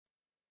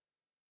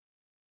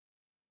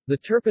The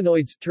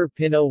terpenoids,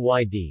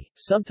 Terpenoid,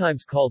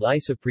 sometimes called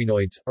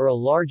isoprenoids, are a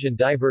large and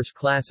diverse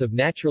class of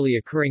naturally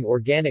occurring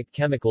organic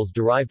chemicals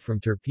derived from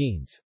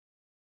terpenes.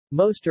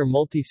 Most are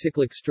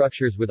multicyclic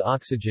structures with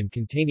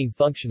oxygen-containing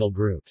functional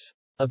groups.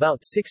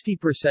 About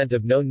 60%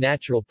 of known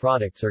natural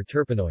products are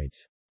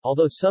terpenoids,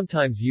 although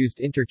sometimes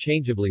used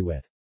interchangeably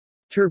with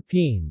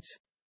terpenes.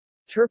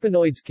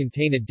 Terpenoids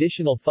contain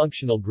additional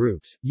functional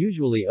groups,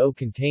 usually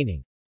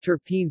O-containing.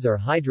 Terpenes are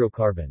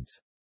hydrocarbons.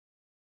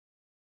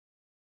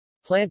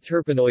 Plant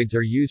terpenoids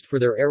are used for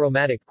their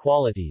aromatic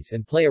qualities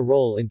and play a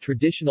role in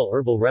traditional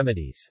herbal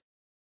remedies.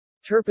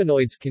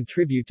 Terpenoids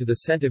contribute to the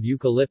scent of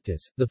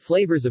eucalyptus, the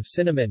flavors of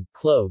cinnamon,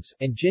 cloves,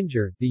 and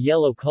ginger, the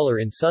yellow color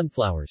in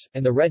sunflowers,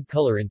 and the red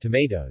color in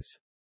tomatoes.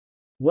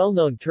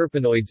 Well-known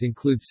terpenoids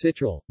include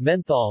citral,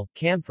 menthol,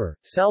 camphor,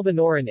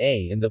 salvinorin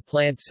A in the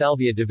plant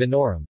Salvia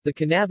divinorum, the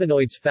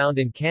cannabinoids found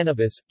in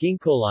cannabis,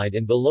 ginkolide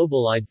and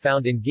bilobolide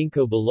found in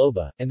ginkgo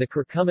biloba, and the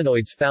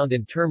curcuminoids found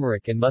in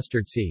turmeric and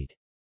mustard seed.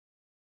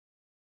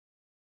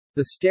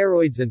 The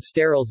steroids and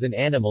sterols in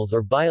animals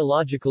are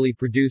biologically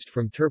produced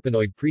from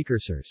terpenoid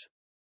precursors.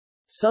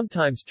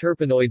 Sometimes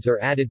terpenoids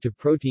are added to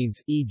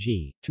proteins,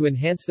 e.g., to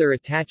enhance their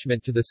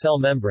attachment to the cell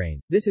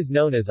membrane. This is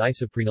known as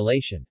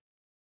isoprenylation.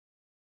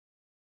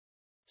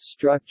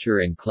 Structure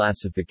and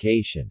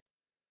classification.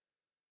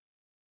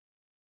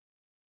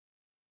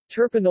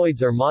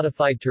 Terpenoids are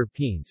modified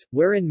terpenes,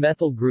 wherein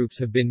methyl groups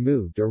have been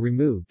moved or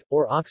removed,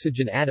 or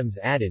oxygen atoms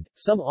added.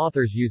 Some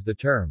authors use the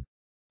term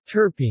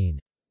terpene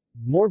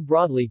more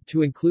broadly,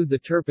 to include the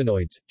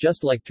terpenoids.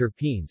 Just like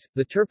terpenes,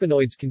 the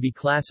terpenoids can be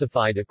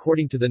classified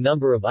according to the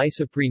number of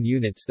isoprene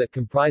units that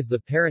comprise the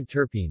parent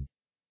terpene.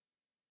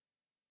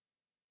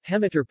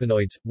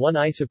 Hemiterpenoids, 1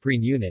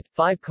 isoprene unit,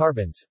 5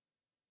 carbons.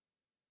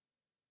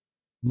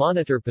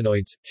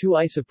 Monoterpenoids, 2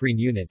 isoprene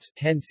units,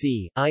 10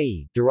 C,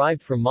 i.e.,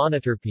 derived from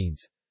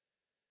monoterpenes.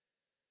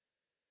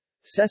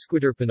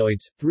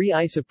 Sesquiterpenoids, 3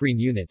 isoprene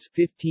units,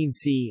 15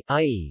 C,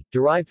 i.e.,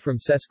 derived from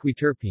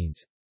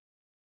sesquiterpenes.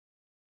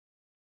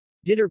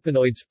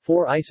 Diterpenoids,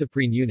 4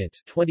 isoprene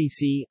units, 20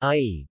 C,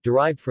 i.e.,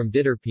 derived from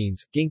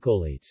diterpenes,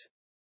 ginkgolides.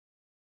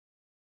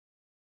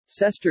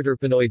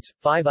 Sesterterpenoids,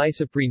 5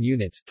 isoprene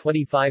units,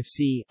 25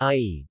 C,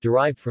 i.e.,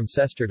 derived from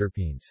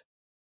sesterterpenes.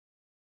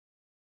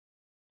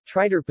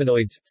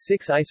 Triterpenoids,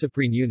 6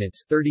 isoprene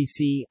units, 30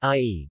 C,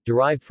 i.e.,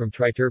 derived from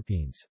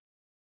triterpenes.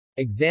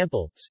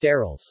 Example,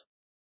 sterols.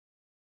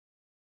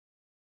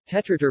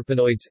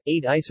 Tetraterpenoids,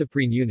 8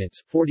 isoprene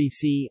units, 40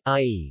 C,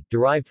 i.e.,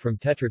 derived from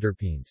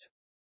tetraterpenes.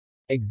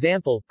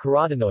 Example,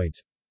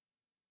 carotenoids.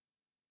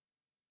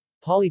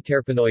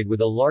 Polyterpenoid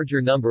with a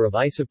larger number of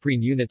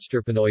isoprene units.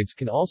 Terpenoids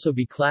can also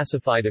be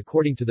classified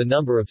according to the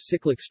number of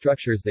cyclic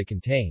structures they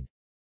contain.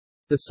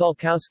 The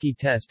Salkowski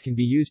test can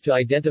be used to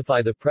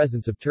identify the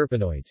presence of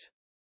terpenoids.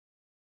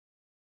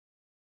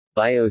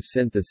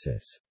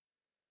 Biosynthesis.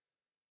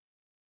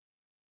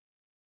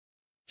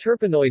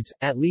 Terpenoids,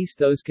 at least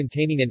those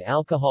containing an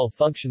alcohol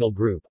functional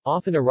group,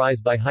 often arise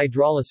by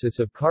hydrolysis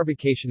of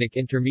carbocationic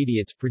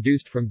intermediates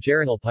produced from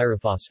geranyl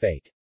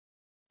pyrophosphate.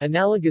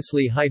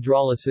 Analogously,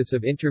 hydrolysis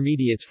of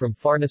intermediates from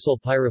farnesyl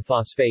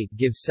pyrophosphate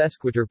gives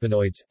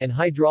sesquiterpenoids, and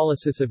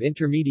hydrolysis of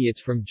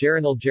intermediates from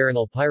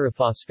geranyl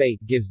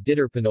pyrophosphate gives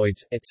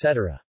diterpenoids,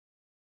 etc.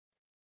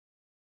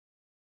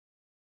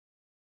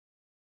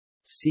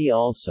 See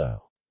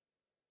also: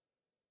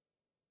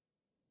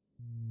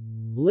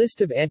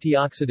 List of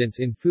antioxidants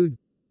in food,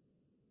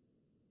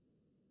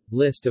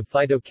 List of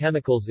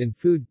phytochemicals in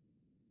food,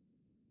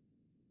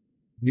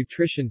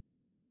 Nutrition,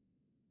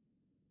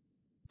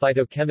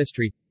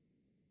 Phytochemistry,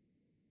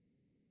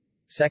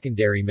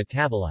 Secondary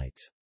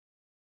metabolites.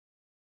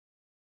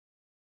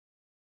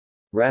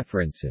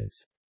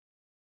 References.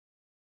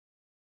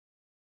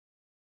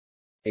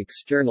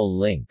 External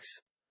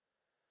links.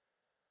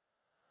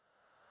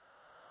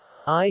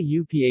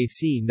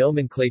 IUPAC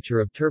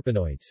Nomenclature of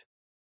terpenoids.